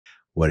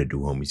What it do,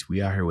 homies?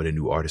 We out here with a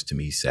new artist to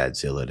me,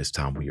 Sadzilla. This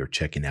time we are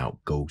checking out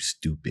Go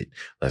Stupid.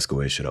 Let's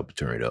go ahead, shut up, and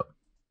turn it up.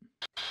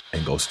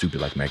 And go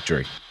stupid like Mac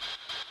Dre.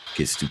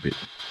 Get stupid.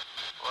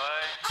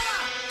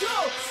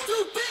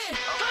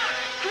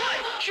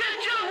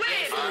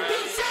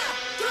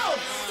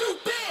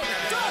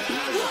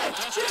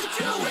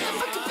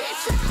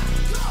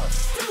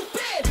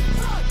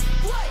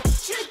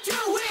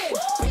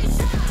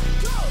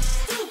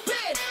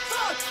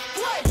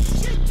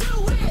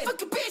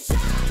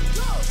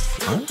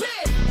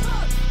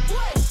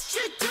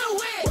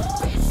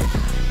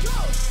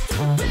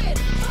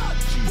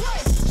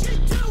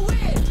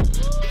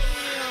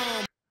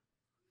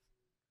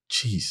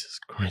 Jesus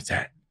Christ,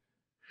 that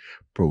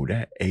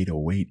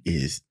 808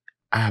 is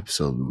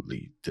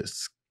absolutely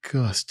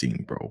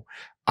disgusting, bro.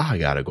 I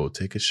gotta go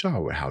take a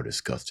shower. How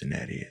disgusting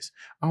that is.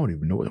 I don't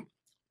even know it.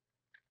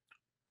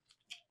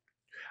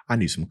 I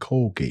need some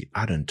Colgate.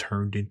 I done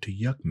turned into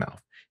yuck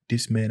mouth.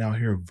 This man out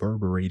here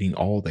reverberating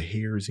all the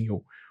hairs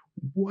and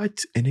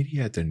what? And then he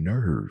had the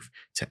nerve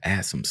to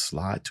add some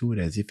slide to it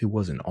as if it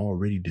wasn't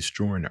already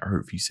destroying the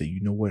earth. He said, you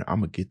know what?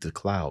 I'm going to get the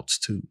clouds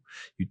too.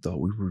 You thought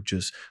we were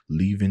just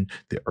leaving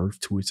the earth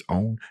to its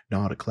own?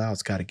 No, the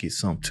clouds got to get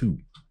some too.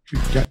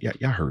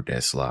 Y'all heard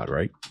that slide,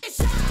 right?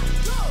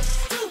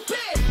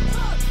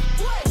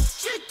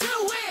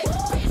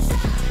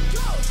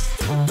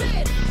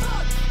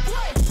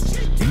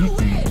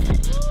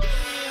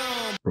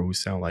 Bro, we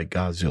sound like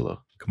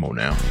Godzilla. Come on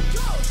now.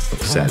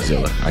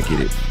 Sadzilla, I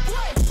get it.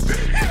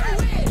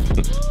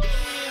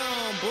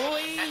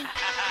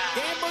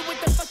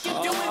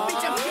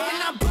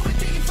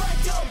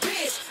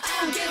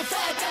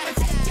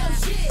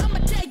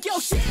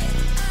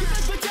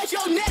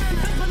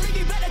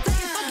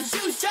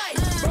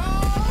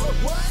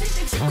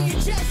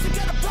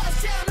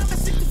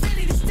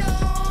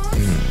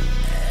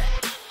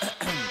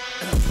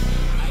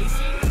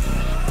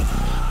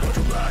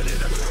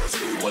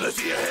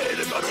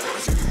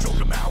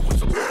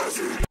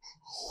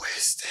 Who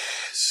is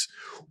this?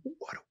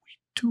 What are we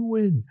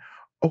doing?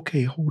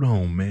 Okay, hold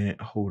on, man.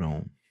 Hold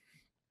on.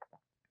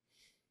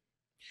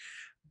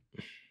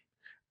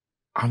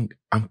 I'm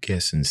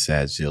guessing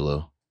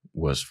Sadzilla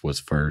was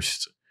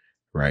first,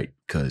 right?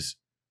 Because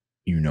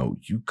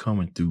you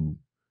coming through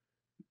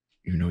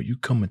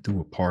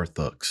with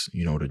Parthux,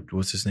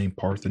 what's his name,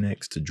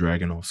 Parthenex, the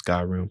dragon on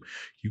Skyrim.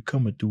 You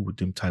coming through with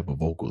them type of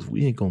vocals.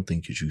 We ain't gonna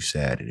think that you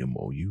sad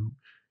anymore. You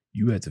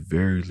at the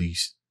very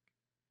least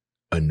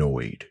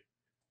annoyed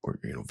or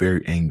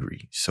very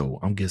angry. So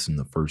I'm guessing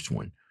the first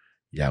one,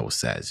 was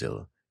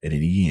Sadzilla, and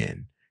in the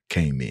end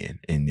came in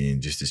and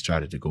then just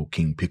decided to go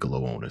King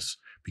Piccolo on us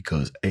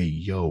because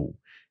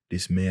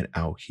this man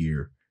out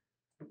here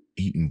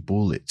eating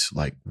bullets.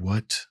 Like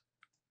what?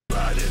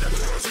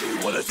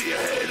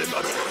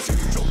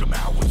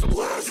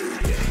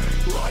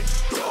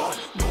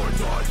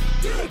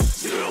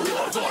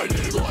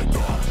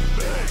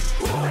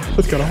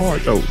 That's kind of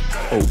hard though.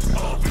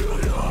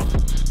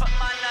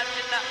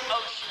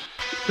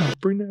 No,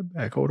 bring that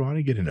back. Hold on, I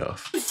didn't get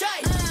enough.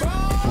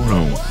 Hold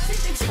on.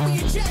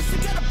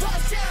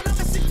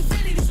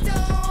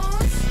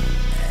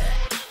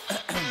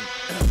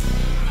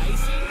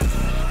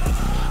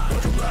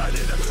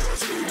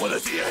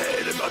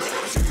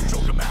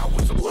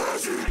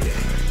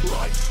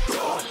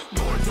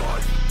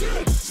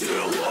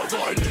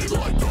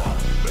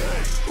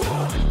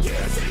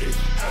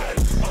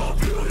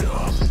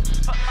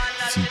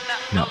 See,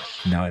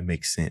 now it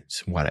makes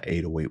sense why the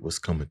 808 was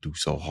coming through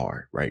so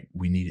hard, right?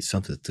 We needed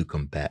something to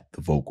combat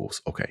the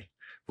vocals. Okay.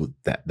 Well,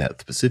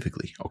 that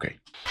specifically. Okay.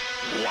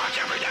 Watch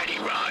every day he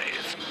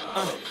rise.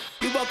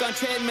 You walk on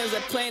treadmills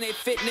at Planet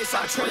Fitness.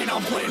 I train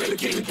on Planet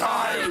King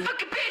Time.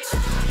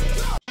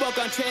 Walk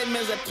on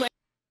treadmills at Planet.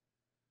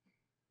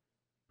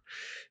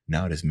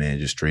 Now this man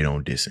just straight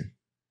on dissing.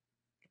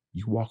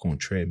 You walk on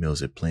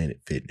treadmills at Planet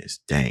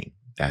Fitness. Dang,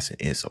 that's an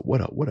insult.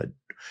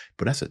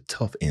 But that's a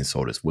tough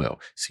insult as well.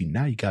 See,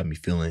 now you got me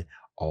feeling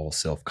all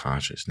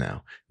self-conscious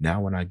now. Now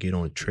when I get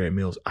on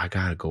treadmills, I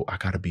gotta go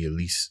at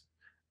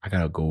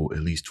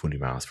least 20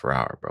 miles per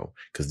hour, bro.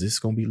 Cause this is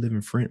gonna be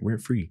living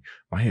rent free.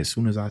 My head, as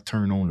soon as I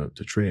turn on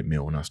the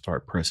treadmill and I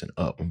start pressing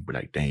up, I'm be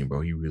like, dang,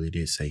 bro, he really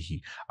did say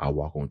I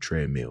walk on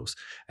treadmills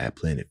at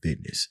Planet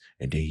Fitness.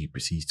 And then he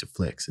proceeds to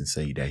flex and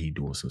say that he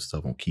doing some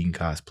stuff on King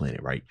Kai's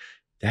planet, right?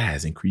 That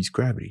has increased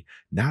gravity.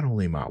 Not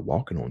only am I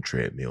walking on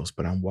treadmills,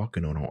 but I'm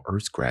walking on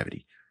Earth's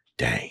gravity.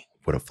 Dang,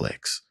 what a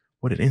flex.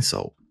 What an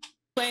insult.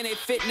 Planet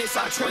Fitness,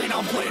 I train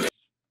on Planet.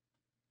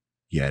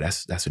 Yeah,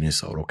 that's an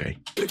insult, okay.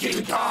 The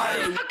King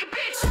Time.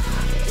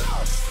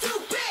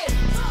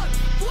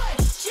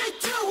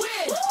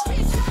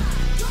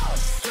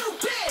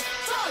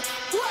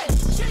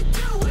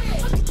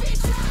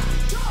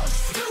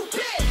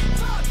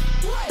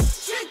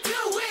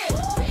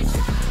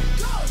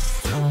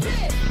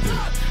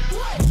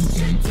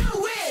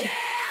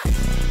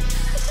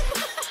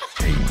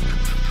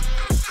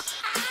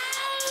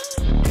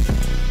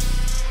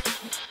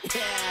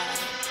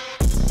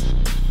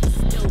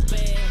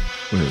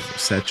 What is the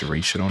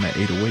saturation on that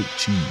 808?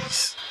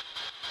 Jeez.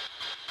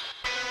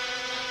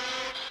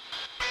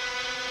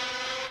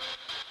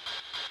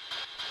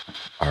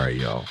 All right,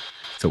 y'all.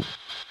 So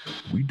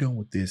we done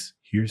with this.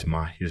 Here's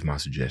my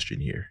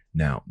suggestion here.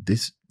 Now,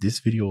 this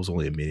video is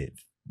only a minute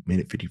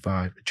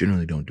 55. I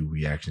generally don't do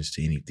reactions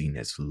to anything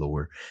that's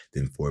lower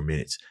than 4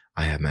 minutes.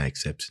 I have my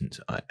exceptions,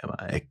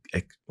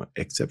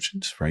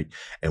 exceptions, right?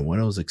 And one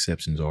of those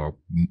exceptions are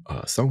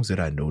songs that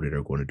I know that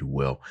are going to do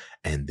well,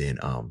 and then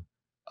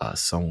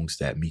songs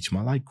that meet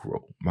my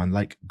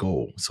like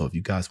goal. So if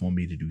you guys want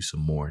me to do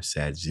some more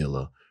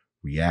Sadzilla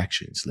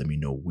reactions, let me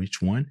know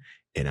which one,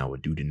 and I will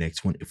do the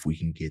next one if we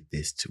can get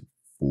this to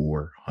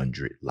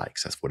 400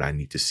 likes. That's what I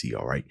need to see.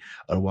 All right.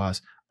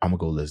 Otherwise, I'm gonna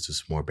go listen to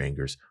some more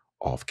bangers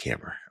off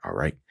camera. All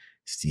right.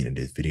 See you in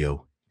this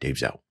video.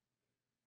 Dave's out.